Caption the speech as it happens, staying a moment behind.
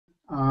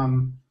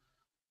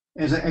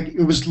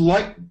It was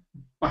light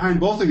behind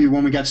both of you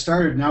when we got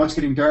started. Now it's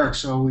getting dark,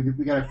 so we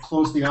got to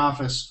close the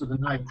office for the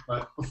night.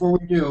 But before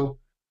we do,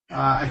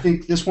 I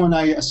think this one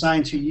I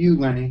assigned to you,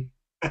 Lenny.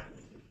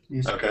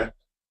 Okay.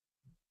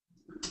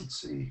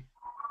 Let's see.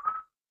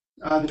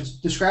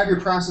 Describe your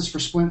process for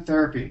splint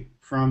therapy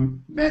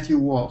from Matthew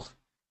Wolf.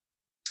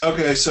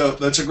 Okay, so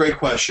that's a great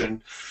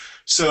question.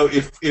 So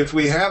if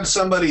we have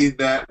somebody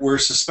that we're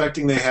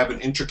suspecting they have an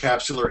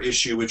intracapsular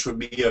issue, which would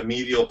be a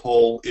medial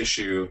pole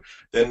issue,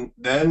 then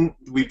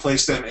we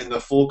place them in the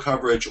full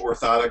coverage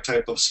orthotic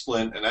type of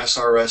splint, an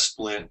SRS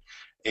splint,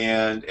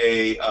 and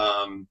a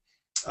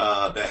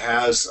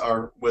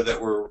that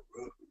we're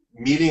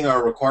meeting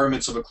our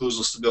requirements of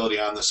occlusal stability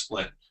on the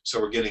splint. So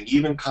we're getting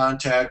even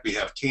contact, we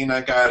have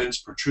canine guidance,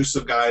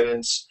 protrusive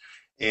guidance,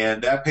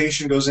 and that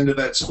patient goes into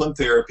that splint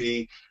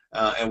therapy,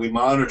 and we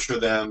monitor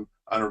them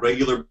on a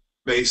regular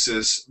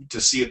basis to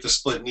see if the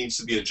splint needs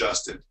to be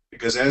adjusted.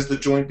 Because as the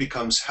joint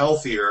becomes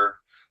healthier,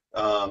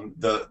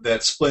 that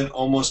splint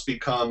almost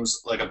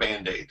becomes like a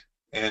Band-Aid.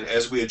 And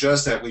as we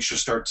adjust that, we should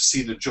start to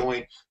see the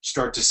joint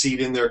start to seat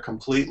in there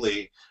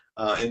completely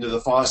into the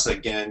fossa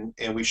again,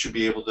 and we should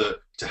be able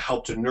to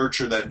help to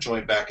nurture that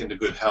joint back into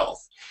good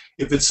health.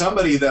 If it's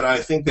somebody that I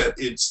think that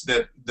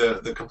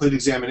the complete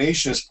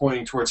examination is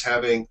pointing towards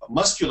having a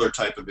muscular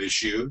type of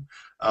issue,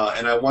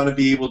 and I want to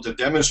be able to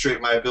demonstrate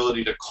my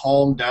ability to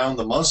calm down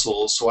the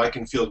muscles so I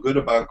can feel good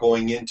about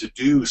going in to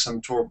do some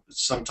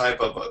type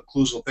of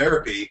occlusal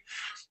therapy,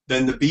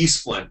 then the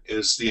B-splint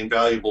is the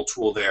invaluable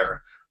tool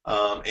there.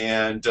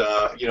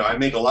 I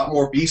make a lot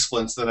more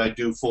B-splints than I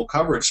do full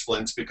coverage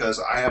splints because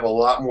I have a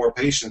lot more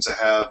patients that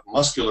have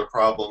muscular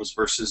problems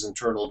versus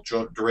internal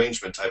joint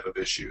derangement type of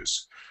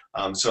issues.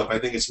 So if I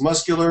think it's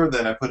muscular,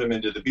 then I put them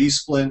into the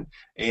B-splint,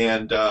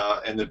 and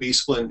the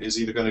B-splint is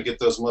either going to get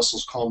those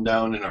muscles calmed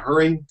down in a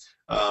hurry,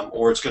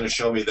 or it's going to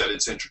show me that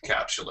it's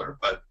intracapsular.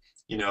 But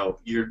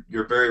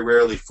you're very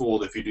rarely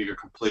fooled if you do your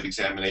complete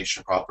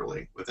examination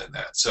properly within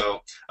that.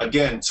 So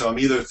again, I'm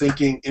either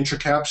thinking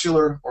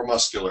intracapsular or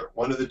muscular,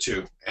 one of the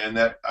two, and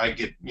that I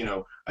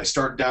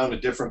start down a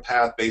different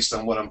path based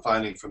on what I'm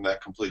finding from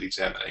that complete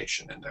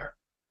examination in there.